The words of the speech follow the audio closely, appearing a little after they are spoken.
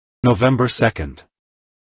November 2nd.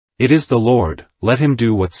 It is the Lord, let him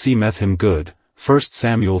do what seemeth him good. 1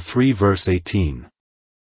 Samuel 3 verse 18.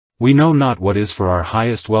 We know not what is for our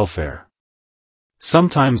highest welfare.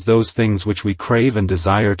 Sometimes those things which we crave and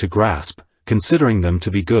desire to grasp, considering them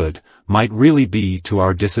to be good, might really be to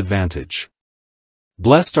our disadvantage.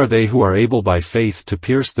 Blessed are they who are able by faith to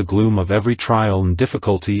pierce the gloom of every trial and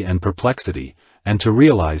difficulty and perplexity, and to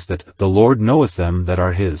realize that the Lord knoweth them that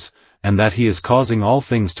are his, and that he is causing all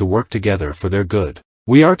things to work together for their good.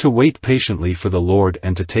 We are to wait patiently for the Lord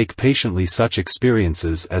and to take patiently such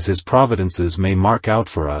experiences as his providences may mark out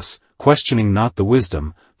for us, questioning not the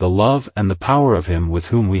wisdom, the love and the power of him with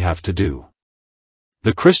whom we have to do.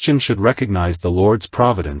 The Christian should recognize the Lord's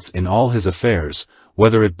providence in all his affairs,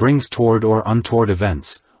 whether it brings toward or untoward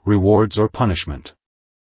events, rewards or punishment.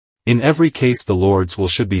 In every case the Lord's will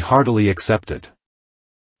should be heartily accepted.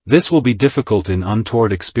 This will be difficult in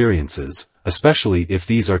untoward experiences, especially if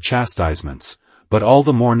these are chastisements, but all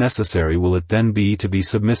the more necessary will it then be to be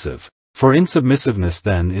submissive, for insubmissiveness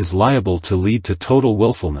then is liable to lead to total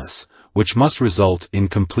willfulness, which must result in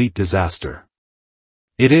complete disaster.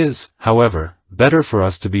 It is, however, better for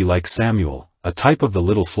us to be like Samuel, a type of the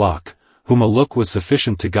little flock, whom a look was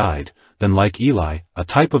sufficient to guide, than like Eli, a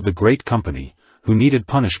type of the great company, who needed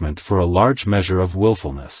punishment for a large measure of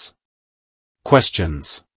willfulness.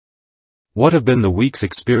 Questions. What have been the week's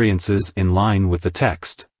experiences in line with the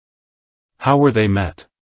text? How were they met?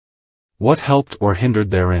 What helped or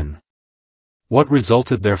hindered therein? What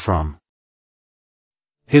resulted therefrom?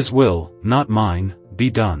 His will, not mine, be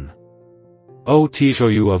done. O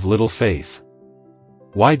Tiju of little faith!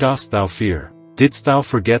 Why dost thou fear? Didst thou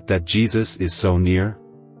forget that Jesus is so near?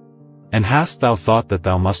 And hast thou thought that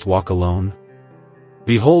thou must walk alone?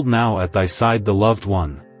 Behold now at thy side the loved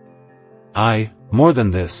one. Aye, more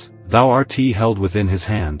than this, thou art held within his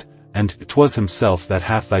hand, and 'twas himself that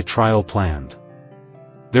hath thy trial planned.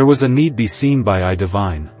 There was a need be seen by eye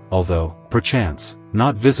divine, although, perchance,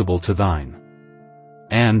 not visible to thine.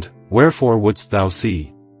 And, wherefore wouldst thou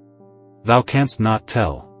see? Thou canst not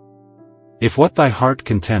tell. If what thy heart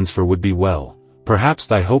contends for would be well, perhaps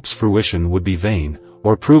thy hope's fruition would be vain,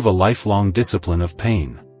 or prove a lifelong discipline of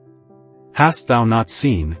pain. Hast thou not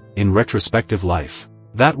seen, in retrospective life,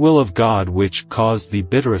 that will of God which caused thee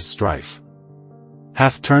bitterest strife?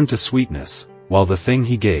 Hath turned to sweetness, while the thing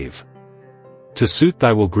he gave to suit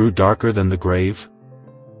thy will grew darker than the grave?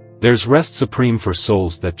 There's rest supreme for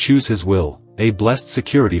souls that choose his will, a blessed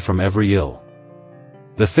security from every ill.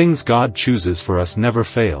 The things God chooses for us never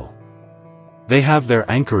fail. They have their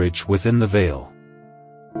anchorage within the veil.